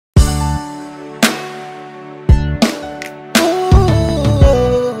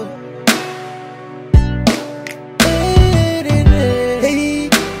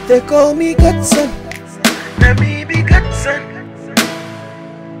They call me Godson. Let me be Godson.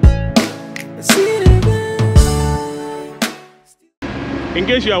 In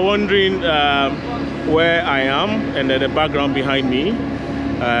case you are wondering where I am and the background behind me,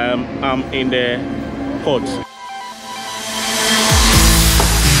 I'm in the port.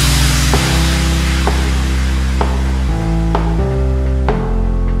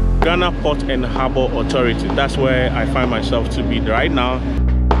 Ghana Port and Harbour Authority. That's where I find myself to be right now.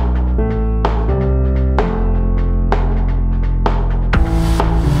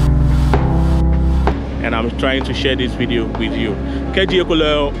 And I'm trying to share this video with you. Like in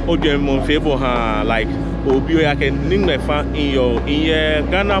your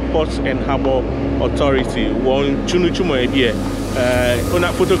Ghana Ports and Harbour Authority. One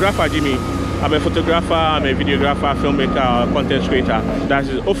photographer Jimmy. I'm a photographer, I'm a videographer, filmmaker, content creator. That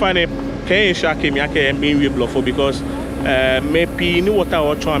is often a because maybe new water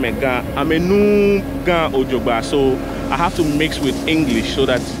or I'm a new Gan Ojogba, so I have to mix with English so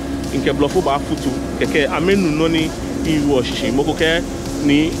that in Keblofo Bafutu, I'm a noni in Washishi, Mokoke,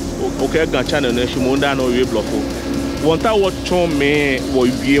 Ni, okay, Gan channel, Shimonda, no Blofo. Want to watch me or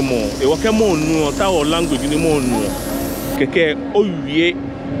you more? They walk a more no, or language in more no. Keke, oh, ye.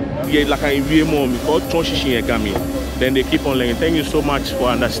 Like I view more because then they keep on learning. Thank you so much for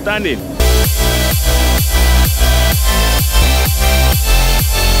understanding.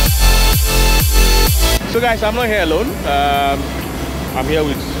 So guys, I'm not here alone. I'm here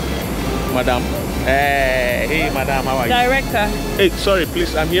with Madam. Hey Madam, how are you? Director. Hey, sorry,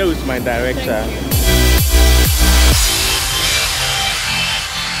 please. I'm here with my director.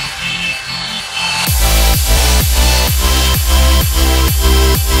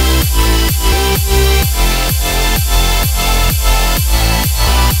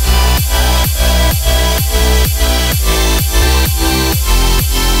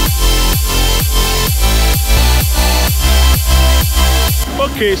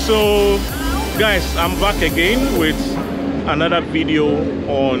 Okay, so guys, I'm back again with another video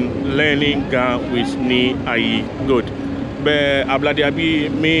on learning Ga with Nii Ayi. Good. Be abladi abi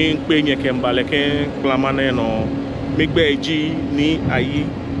me pe nye kembaleke klamane no migbe eji Nii Ayi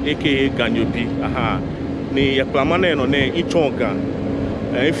aka Ganyobi. Aha. Ni ya klamane no ne itonga.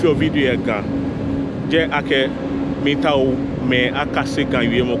 If your video ga je ake mitao me akase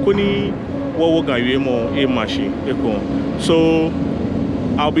ganwe mo koni wo ganwe mo e machine eko. So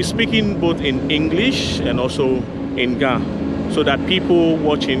I'll be speaking both in English and also in Ga so that people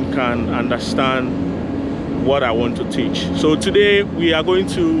watching can understand what I want to teach. So today we are going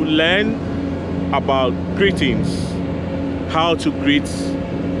to learn about greetings, how to greet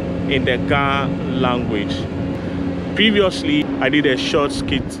in the Ga language. Previously, I did a short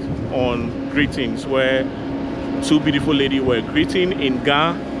skit on greetings where two beautiful ladies were greeting in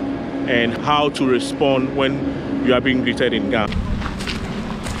Ga and how to respond when you are being greeted in Ga.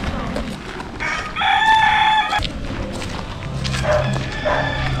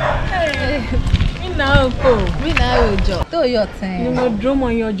 We now job. Do your thing. You know, drum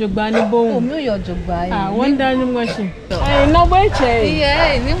on your jogbani bone. Oh, me your jogbani. Ah, one day I'm going. I no wait.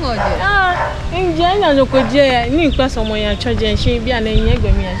 Yeah, ni mo je. Ah, in Jana no ko je. Ni npa somo ya charge she bi an enye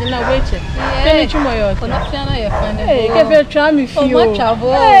gbemi ya. She na wait. Tell chumo yo. Kono piano ya friend. Hey, ke be try me feel. Oh,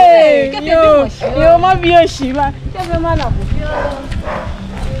 travel. Hey, yo ma bi o shi ba. Ke be ma na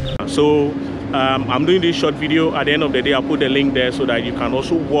bo. So I'm doing this short video. At the end of the day, I'll put the link there so that you can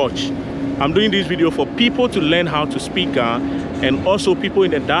also watch. I'm doing this video for people to learn how to speak Ga and also people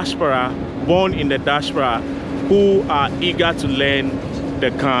in the diaspora, born in the diaspora, who are eager to learn the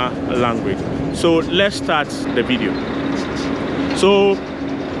Ga language. So let's start the video. So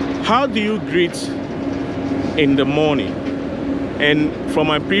how do you greet in the morning? And from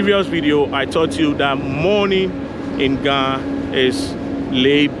my previous video, I taught you that morning in Ga is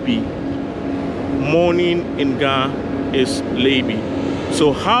lebi. Morning in Ga is lebi.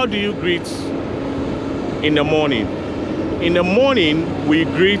 So how do you greet in the morning? In the morning, we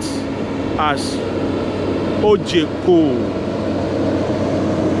greet as Ojeko.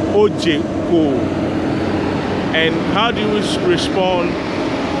 Ojeko. And how do you respond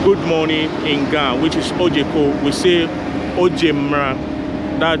good morning in Ga, which is Ojeko? We say Ojemra.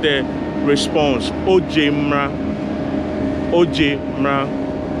 That's the response. Ojemra. Ojemra.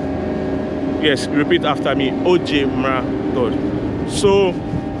 Yes, repeat after me. Ojemra. Good. So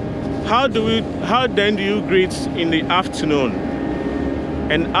how then do you greet in the afternoon?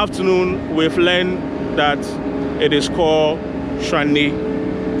 In afternoon, we've learned that it is called Shane.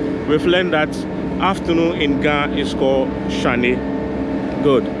 We've learned that afternoon in Ga is called Shane.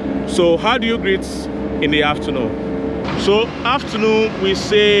 Good. So how do you greet in the afternoon? So afternoon we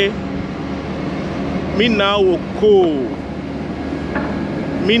say Mina woko.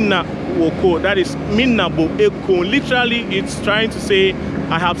 Mina woko. That is Mina bo eko. Literally, it's trying to say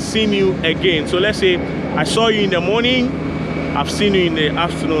I have seen you again. So let's say I saw you in the morning, I've seen you in the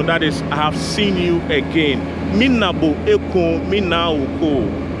afternoon. That is, I have seen you again. Mina bo eko, mina woko.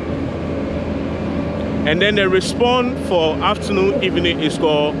 And then the response for afternoon, evening is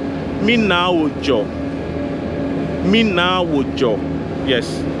called Mina wojo. Mina wojo.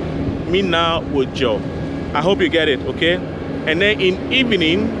 Yes. Mina wojo. I hope you get it, okay? And then in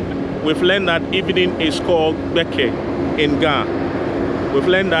evening, we've learned that evening is called Beke in Ghana. We've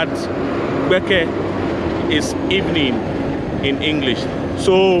learned that Beke is evening in English.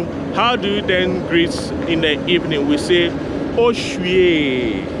 So how do you then greet in the evening? We say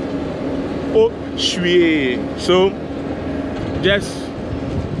Oshwe. Oshwe. So just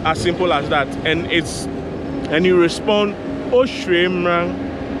as simple as that. And you respond Oshwemran.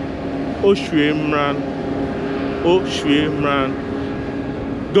 Oshwemran. Oshwemran.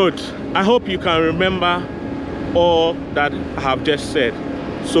 Good. I hope you can remember all that I have just said.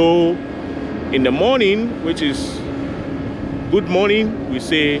 So in the morning, which is good morning, we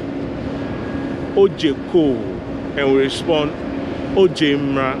say Ojeko, and we respond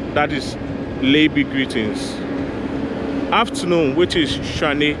Ojemra, that is Laby greetings. Afternoon, which is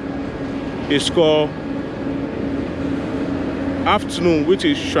Shane, is called afternoon, which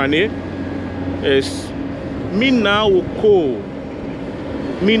is Shane, is Mina woko.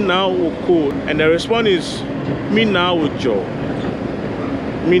 Mina woko, and the response is Mina wojo.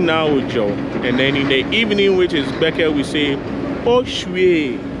 Mina wojo. And then in the evening, which is Beke, we say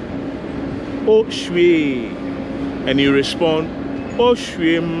Oshwe. Oshwe. And you respond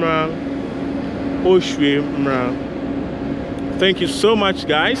Oshwemra. Oshwemra. Thank you so much,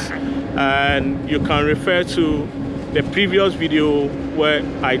 guys. And you can refer to the previous video where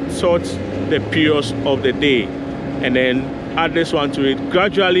I taught the periods of the day, and then add this one to it.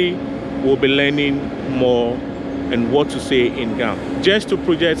 Gradually we'll be learning more and what to say in Ghana, just to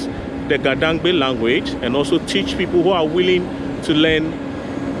project the Gadangbe language and also teach people who are willing to learn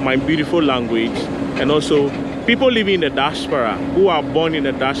my beautiful language, and also people living in the diaspora who are born in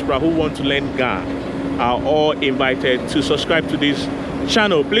the diaspora who want to learn Ghana are all invited to subscribe to this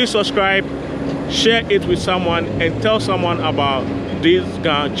channel. Please subscribe, share it with someone, and tell someone about this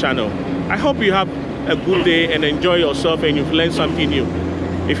Ghana channel. I hope you have a good day and enjoy yourself and you've learned something new.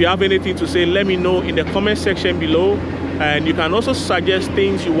 If you have anything to say, let me know in the comment section below, and you can also suggest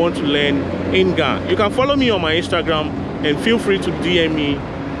things you want to learn in Ghana. You can follow me on my Instagram and feel free to DM me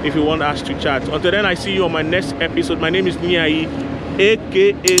if you want us to chat. Until then, I see you on my next episode. My name is Nii Ayi,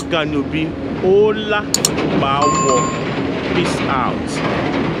 aka Ganobi. Hola, bawo. Peace out.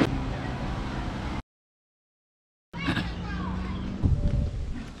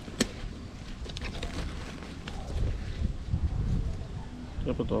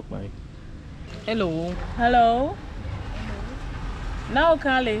 Hello. Hello. Now,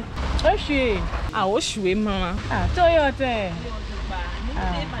 Kali. Oshwe. Oshwe, mama. Toyota.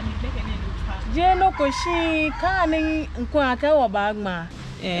 Jeno koshi kani nkwaka wa bagma.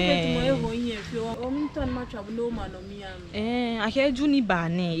 I heard you ni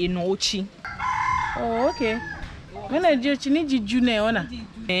bane in Ochi. Oh, okay. When I just need you, June,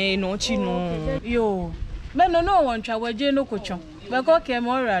 no chino. Yo, but no one travel Jeno Cochon. But okay,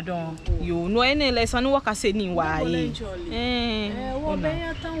 more radon. You know any less than what I said in why. You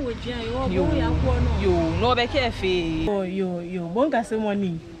know, be careful. Oh, you won't get some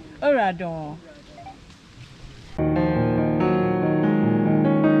money. Radon.